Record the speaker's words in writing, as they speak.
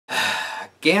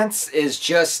GANTZ is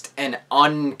just an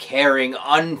uncaring,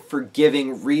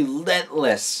 unforgiving,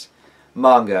 relentless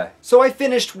manga. So I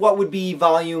finished what would be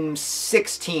volume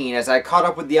 16 as I caught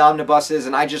up with the omnibuses,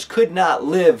 and I just could not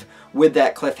live with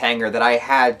that cliffhanger that I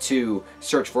had to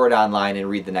search for it online and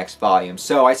read the next volume.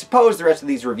 So I suppose the rest of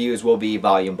these reviews will be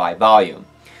volume by volume.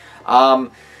 Oh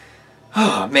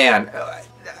man,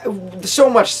 so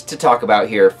much to talk about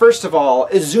here. First of all,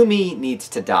 Izumi needs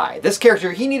to die. This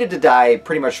character, he needed to die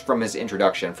pretty much from his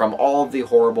introduction, from all of the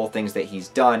horrible things that he's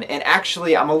done, and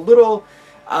actually I'm a little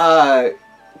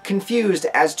confused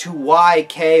as to why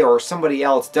Kay or somebody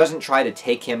else doesn't try to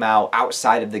take him out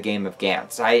outside of the game of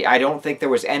GANTZ. I don't think there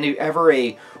was ever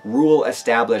a rule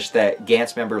established that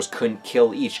GANTZ members couldn't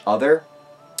kill each other.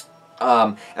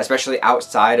 Especially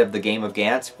outside of the game of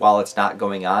GANTZ while it's not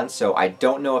going on, so I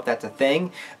don't know if that's a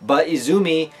thing, but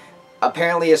Izumi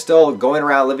apparently is still going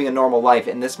around living a normal life,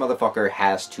 and this motherfucker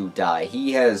has to die.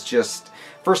 He has just...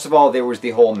 First of all, there was the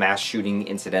whole mass shooting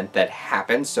incident that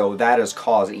happened, so that is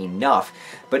cause enough,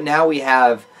 but now we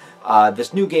have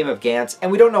this new game of GANTZ,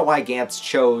 and we don't know why GANTZ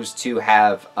chose to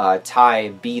have Tai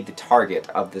be the target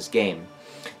of this game.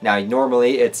 Now,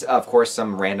 normally it's, of course,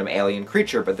 some random alien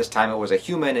creature, but this time it was a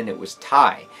human and it was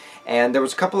Tai. And there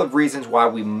was a couple of reasons why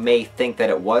we may think that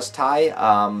it was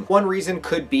Tai. One reason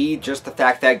could be just the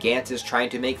fact that GANTZ is trying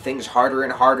to make things harder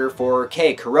and harder for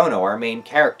Kei Kurono, our main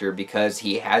character, because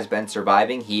he has been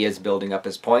surviving, he is building up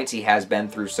his points, he has been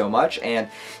through so much, and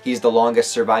he's the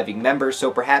longest surviving member, so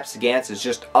perhaps GANTZ is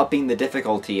just upping the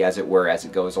difficulty, as it were, as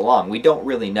it goes along. We don't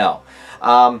really know.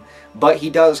 But he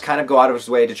does kind of go out of his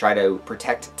way to try to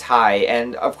protect Tai,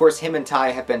 and of course him and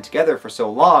Tai have been together for so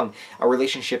long, a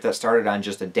relationship that started on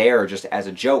just a dare, just as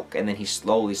a joke, and then he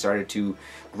slowly started to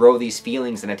grow these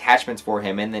feelings and attachments for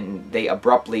him, and then they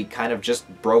abruptly kind of just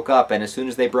broke up, and as soon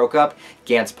as they broke up,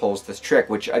 GANTZ pulls this trick,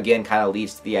 which again kind of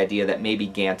leads to the idea that maybe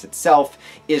GANTZ itself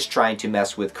is trying to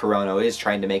mess with Kurono, is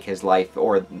trying to make his life,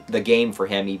 or the game for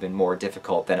him, even more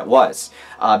difficult than it was.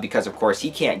 Because of course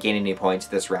he can't gain any points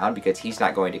this round because he's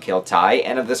not going to kill Tai,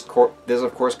 and this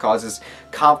of course causes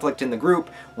conflict in the group,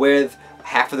 with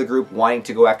half of the group wanting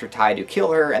to go after Tai to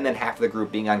kill her, and then half of the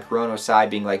group being on Kurono's side,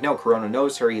 being like, no, Kurono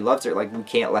knows her, he loves her, like, we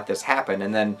can't let this happen.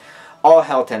 And then all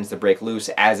hell tends to break loose,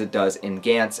 as it does in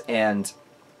GANTZ, and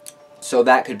so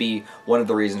that could be one of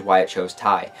the reasons why it chose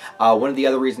Tai. One of the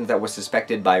other reasons that was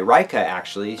suspected by Rika,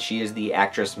 actually, she is the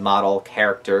actress model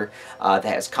character that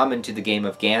has come into the game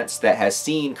of GANTZ, that has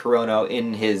seen Kurono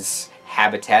in his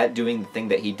habitat, doing the thing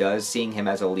that he does, seeing him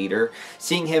as a leader,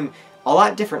 seeing him a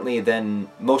lot differently than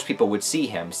most people would see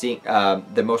him,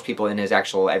 than most people in his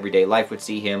actual everyday life would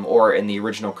see him, or in the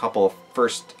original couple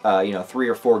first, 3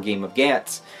 or 4 game of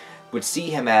GANTZ, would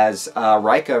see him as.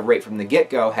 Rika, right from the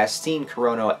get-go, has seen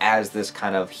Kurono as this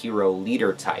kind of hero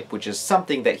leader type, which is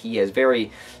something that he has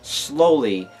very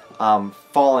slowly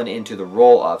fallen into the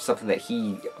role of, something that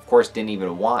he, of course, didn't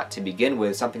even want to begin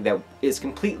with, something that is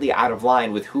completely out of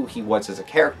line with who he was as a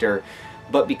character.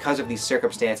 But because of these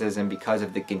circumstances and because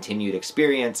of the continued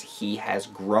experience, he has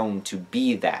grown to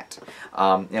be that.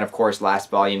 And of course, last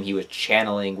volume he was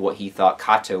channeling what he thought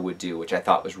Kato would do, which I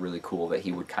thought was really cool that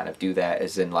he would kind of do that,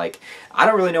 as in like, I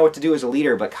don't really know what to do as a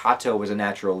leader, but Kato was a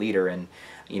natural leader, and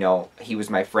you know, he was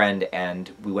my friend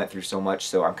and we went through so much,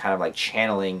 so I'm kind of like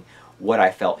channeling what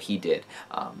I felt he did.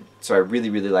 So I really,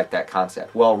 really like that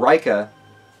concept. Well, Rika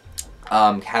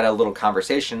had a little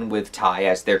conversation with Tai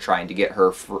as they're trying to get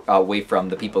her away from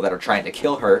the people that are trying to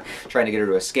kill her, trying to get her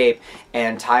to escape,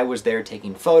 and Tai was there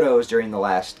taking photos during the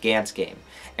last GANTZ game,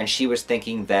 and she was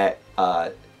thinking that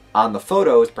on the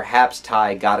photos perhaps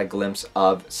Tai got a glimpse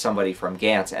of somebody from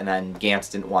GANTZ, and then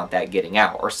GANTZ didn't want that getting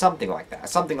out, or something like that.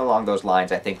 Something along those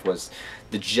lines, I think, was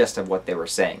the gist of what they were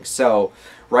saying. So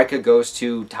Rika goes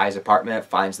to Tai's apartment,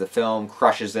 finds the film,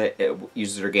 crushes it,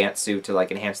 uses her GANTZ suit to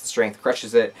like enhance the strength,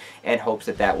 crushes it, and hopes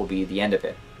that that will be the end of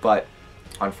it. But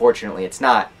unfortunately it's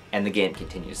not, and the game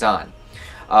continues on.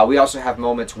 We also have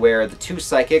moments where the two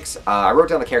psychics, I wrote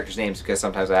down the characters' names because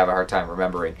sometimes I have a hard time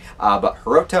remembering, but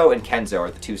Hiroto and Kenzo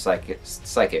are the two psychics.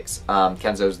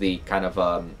 Kenzo's the kind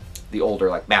of the older,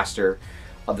 like, master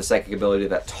of the psychic ability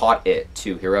that taught it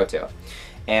to Hiroto.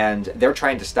 And they're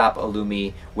trying to stop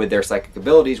Izumi with their psychic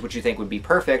abilities, which you think would be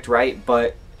perfect, right?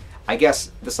 But I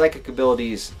guess the psychic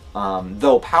abilities,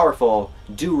 though powerful,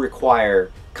 do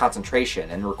require concentration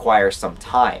and require some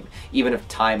time. Even if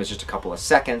time is just a couple of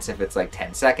seconds, if it's like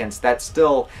 10 seconds, that's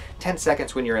still 10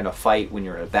 seconds when you're in a fight, when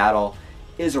you're in a battle,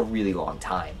 is a really long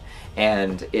time.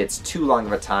 And it's too long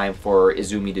of a time for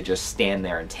Izumi to just stand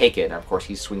there and take it. And of course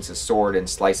he swings his sword and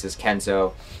slices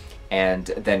Kenzo, and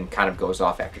then kind of goes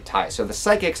off after Tai. So the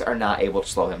psychics are not able to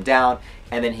slow him down,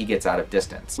 and then he gets out of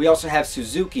distance. We also have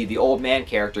Suzuki, the old man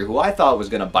character, who I thought was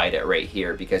going to bite it right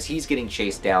here, because he's getting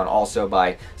chased down also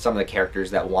by some of the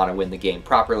characters that want to win the game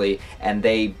properly, and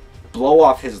they blow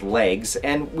off his legs.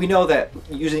 And we know that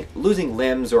losing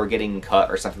limbs or getting cut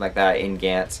or something like that in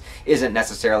GANTZ isn't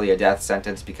necessarily a death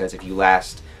sentence, because if you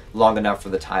last long enough for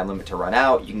the time limit to run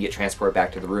out, you can get transported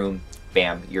back to the room,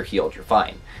 bam, you're healed, you're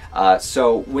fine.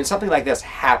 So when something like this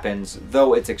happens,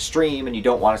 though it's extreme and you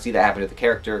don't want to see that happen to the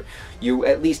character, you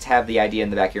at least have the idea in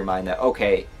the back of your mind that,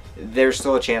 okay, there's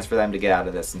still a chance for them to get out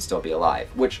of this and still be alive,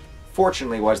 which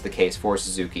fortunately was the case for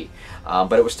Suzuki.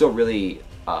 But it was still really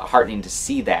heartening to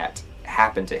see that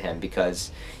happen to him,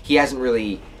 because he hasn't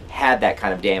really had that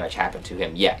kind of damage happen to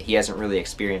him yet. He hasn't really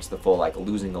experienced the full, like,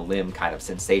 losing a limb kind of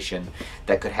sensation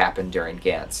that could happen during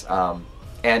GANTZ.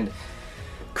 And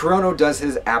Kurono does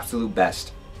his absolute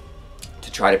best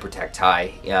to try to protect Tai.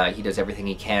 He does everything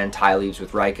he can. Tai leaves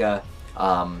with Rika,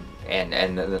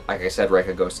 and like I said,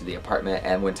 Rika goes to the apartment,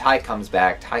 and when Tai comes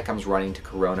back, Tai comes running to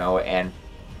Kurono, and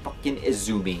fucking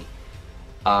Izumi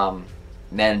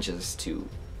manages to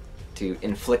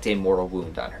inflict a mortal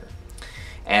wound on her.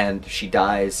 And she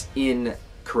dies in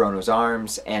Kurono's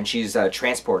arms, and she's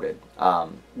transported,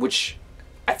 which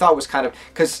I thought was kind of,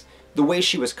 because the way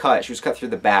she was cut through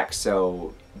the back,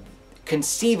 so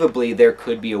conceivably there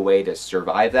could be a way to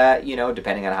survive that, you know,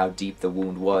 depending on how deep the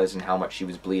wound was and how much she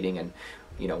was bleeding, and,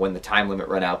 you know, when the time limit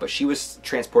ran out, but she was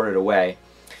transported away.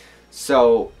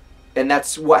 So, and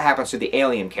that's what happens to the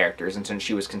alien characters, and since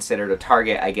she was considered a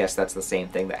target, I guess that's the same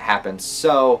thing that happened.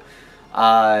 So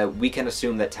we can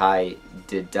assume that Tai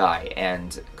did die,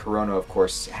 and Kurono, of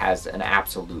course, has an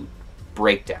absolute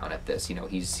breakdown at this. You know,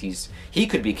 he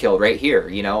could be killed right here,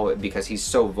 you know, because he's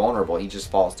so vulnerable. He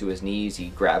just falls to his knees, he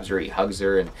grabs her, he hugs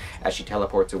her, and as she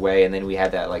teleports away, and then we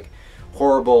had that, like,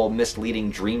 horrible,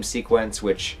 misleading dream sequence,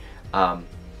 which,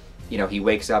 you know, he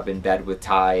wakes up in bed with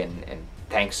Tai and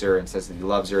thanks her and says that he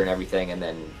loves her and everything, and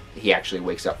then he actually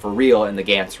wakes up for real in the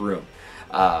GANTZ room,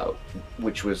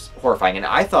 which was horrifying. And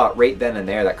I thought right then and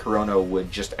there that Kurono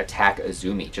would just attack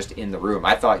Izumi just in the room.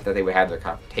 I thought that they would have their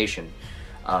confrontation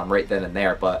right then and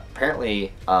there, but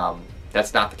apparently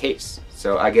that's not the case.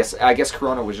 So I guess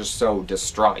Kurono was just so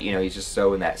distraught. You know, he's just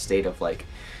so in that state of, like,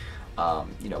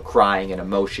 you know, crying and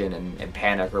emotion and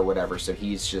panic or whatever, so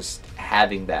he's just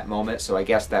having that moment. So I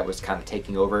guess that was kind of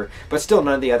taking over, but still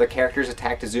none of the other characters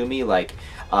attacked Izumi. Like,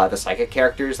 the psychic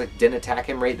characters, like, didn't attack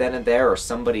him right then and there, or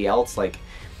somebody else. Like,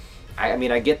 I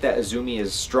mean, I get that Izumi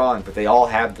is strong, but they all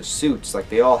have the suits, like,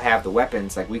 they all have the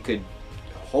weapons. Like, we could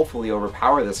hopefully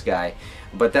overpower this guy,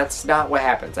 but that's not what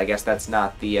happens. I guess that's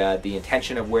not the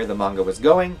intention of where the manga was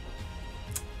going.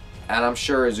 And I'm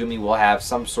sure Izumi will have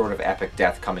some sort of epic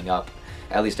death coming up.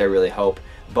 At least I really hope.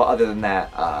 But other than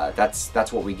that,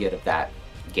 that's what we get of that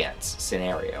GANTZ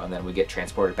scenario. And then we get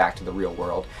transported back to the real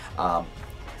world.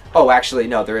 Oh, actually,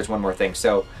 no, there is one more thing.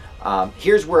 So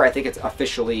here's where I think it's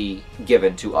officially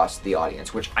given to us, the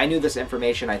audience, which I knew this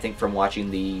information, I think, from watching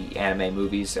the anime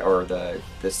movies or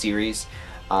the series.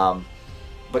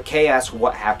 But Kay asks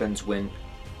what happens when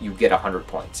you get 100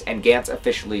 points. And GANTZ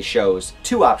officially shows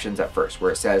two options at first, where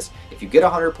it says, if you get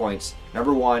 100 points,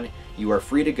 number one, you are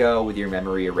free to go with your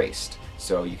memory erased.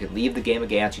 So you can leave the game of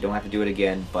GANTZ, you don't have to do it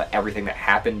again, but everything that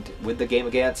happened with the game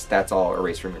of GANTZ, that's all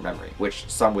erased from your memory, which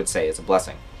some would say is a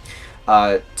blessing.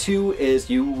 Two is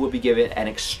you will be given an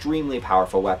extremely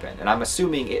powerful weapon, and I'm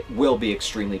assuming it will be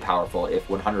extremely powerful if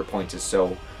 100 points is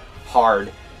so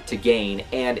hard to gain,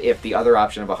 and if the other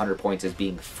option of 100 points is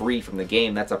being free from the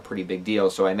game, that's a pretty big deal.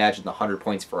 So I imagine the 100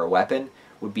 points for a weapon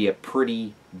would be a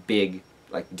pretty big,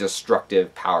 like,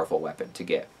 destructive, powerful weapon to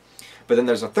get. But then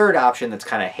there's a third option that's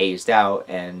kind of hazed out,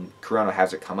 and Kurono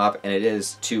has it come up, and it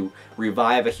is to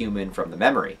revive a human from the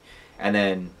memory. And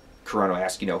then Kurono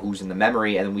asks, you know, who's in the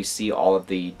memory, and then we see all of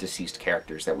the deceased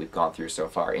characters that we've gone through so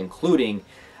far, including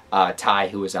Tai,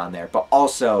 who was on there, but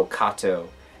also Kato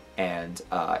and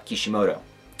Kishimoto,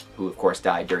 who of course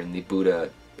died during the Buddha,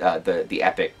 the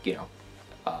epic, you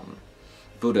know,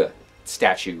 Buddha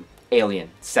statue alien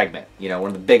segment, you know, one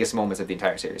of the biggest moments of the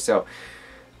entire series. So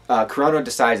Kurono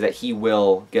decides that he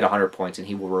will get 100 points and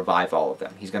he will revive all of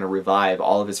them. He's going to revive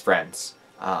all of his friends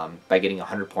by getting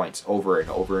 100 points over and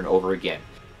over and over again.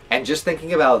 And just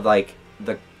thinking about, like,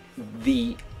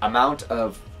 the amount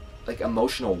of, like,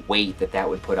 emotional weight that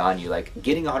would put on you. Like,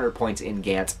 getting 100 points in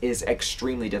GANTZ is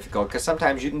extremely difficult, because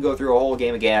sometimes you can go through a whole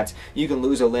game of GANTZ, you can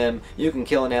lose a limb, you can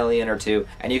kill an alien or two,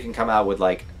 and you can come out with,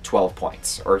 like, 12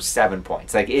 points or 7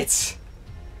 points. Like, it's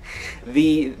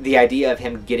the idea of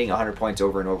him getting 100 points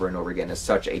over and over and over again is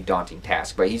such a daunting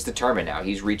task, but he's determined now.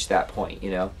 He's reached that point,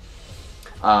 you know.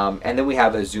 And then we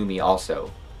have Izumi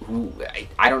also, who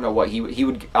I don't know what he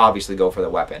would obviously go for the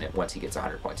weapon once he gets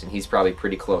 100 points, and he's probably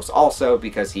pretty close also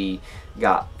because he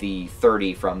got the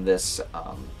 30 from this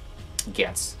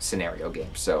GANTZ scenario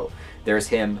game. So there's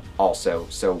him also,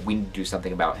 so we need to do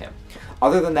something about him.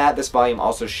 Other than that, this volume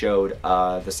also showed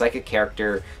the psychic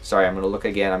character, sorry, I'm going to look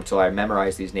again until I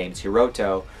memorize these names,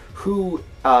 Hiroto, who,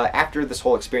 after this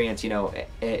whole experience, you know,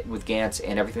 with GANTZ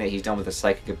and everything that he's done with his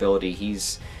psychic ability,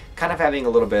 he's kind of having a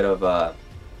little bit of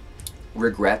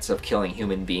regrets of killing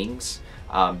human beings.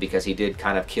 Because he did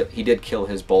kill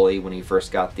his bully when he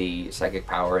first got the psychic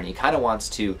power, and he kind of wants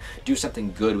to do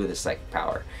something good with his psychic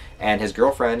power. And his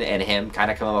girlfriend and him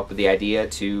kind of come up with the idea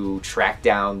to track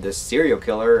down this serial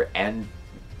killer and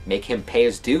make him pay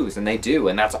his dues, and they do,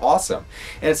 and that's awesome.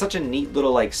 And it's such a neat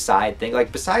little like side thing.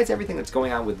 Like besides everything that's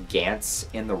going on with GANTZ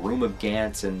in the room of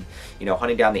GANTZ and, you know,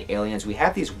 hunting down the aliens, we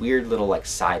have these weird little like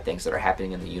side things that are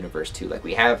happening in the universe too. Like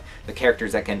we have the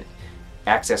characters that can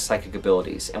access psychic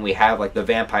abilities, and we have like the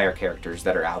vampire characters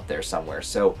that are out there somewhere.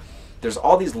 So there's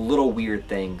all these little weird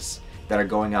things that are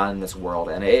going on in this world,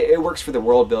 and it works for the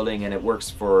world building, and it works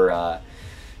for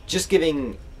just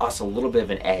giving us a little bit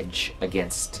of an edge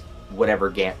against whatever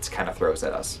GANTZ kind of throws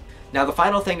at us. Now the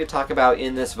final thing to talk about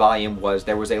in this volume was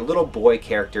there was a little boy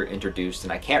character introduced,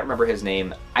 and I can't remember his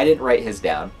name. I didn't write his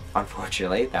down,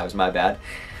 unfortunately. That was my bad.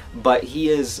 But he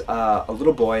is a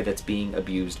little boy that's being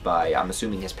abused by, I'm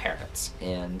assuming, his parents.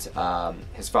 And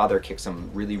his father kicks him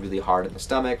really, really hard in the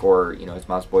stomach, or, you know, his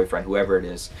mom's boyfriend, whoever it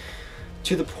is,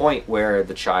 to the point where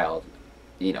the child,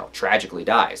 you know, tragically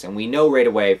dies. And we know right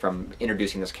away from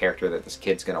introducing this character that this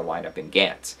kid's going to wind up in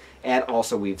GANTZ. And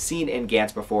also, we've seen in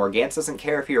GANTZ before, GANTZ doesn't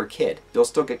care if you're a kid. You'll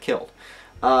still get killed.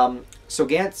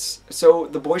 So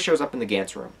the boy shows up in the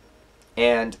GANTZ room.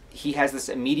 And he has this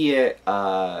immediate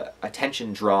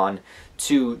attention drawn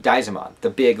to Izumi, the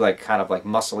big, like, kind of like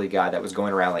muscly guy that was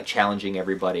going around like challenging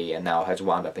everybody and now has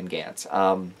wound up in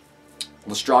GANTZ.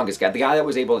 The strongest guy, the guy that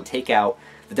was able to take out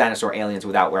the dinosaur aliens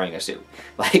without wearing a suit.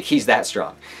 Like, he's that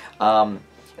strong. And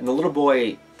the little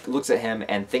boy looks at him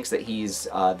and thinks that he's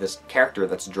this character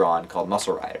that's drawn called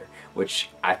Muscle Rider, which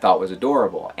I thought was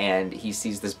adorable. And he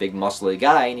sees this big muscly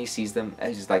guy, and he sees them,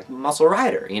 and he's like, Muscle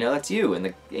Rider, you know, that's you.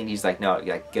 And he's like, no,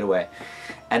 like, get away.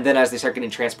 And then as they start getting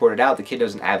transported out, the kid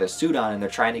doesn't have his suit on, and they're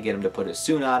trying to get him to put his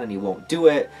suit on, and he won't do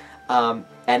it. And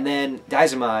then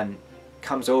Izumi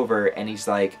comes over, and he's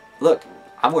like, look,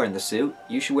 I'm wearing the suit.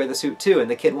 You should wear the suit too. And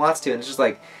the kid wants to, and it's just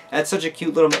like, that's such a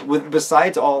cute little,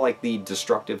 besides all like the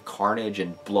destructive carnage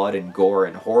and blood and gore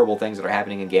and horrible things that are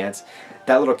happening in GANTZ,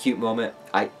 that little cute moment,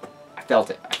 I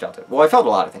felt it. I felt it. Well, I felt a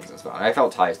lot of things in this film. I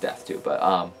felt Ty's death too,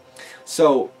 but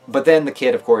but then the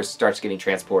kid, of course, starts getting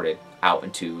transported out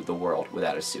into the world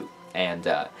without a suit. And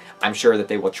I'm sure that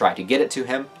they will try to get it to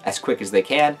him as quick as they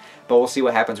can, but we'll see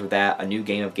what happens with that. A new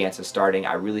game of GANTZ is starting.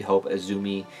 I really hope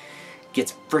Izumi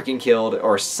gets freaking killed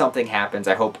or something happens.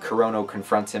 I hope Kurono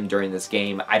confronts him during this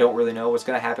game. I don't really know what's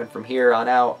going to happen from here on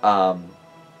out,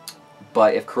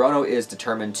 but if Kurono is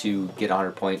determined to get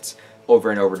 100 points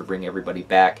over and over to bring everybody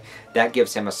back, that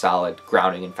gives him a solid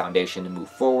grounding and foundation to move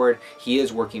forward. He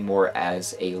is working more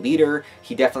as a leader.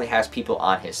 He definitely has people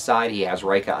on his side. He has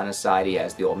Rika on his side. He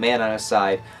has the old man on his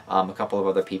side. A couple of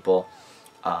other people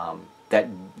that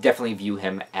definitely view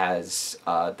him as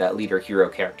that leader hero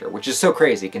character, which is so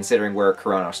crazy considering where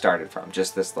Kurono started from.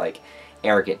 Just this like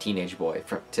arrogant teenage boy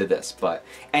to this. But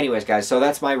anyways, guys, so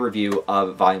that's my review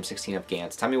of Volume 16 of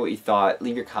GANTZ. Tell me what you thought.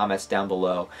 Leave your comments down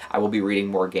below. I will be reading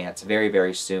more GANTZ very,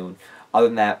 very soon. Other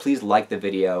than that, please like the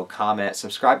video, comment,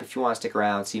 subscribe if you want to stick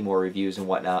around, see more reviews and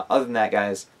whatnot. Other than that,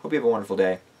 guys, hope you have a wonderful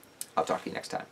day. I'll talk to you next time.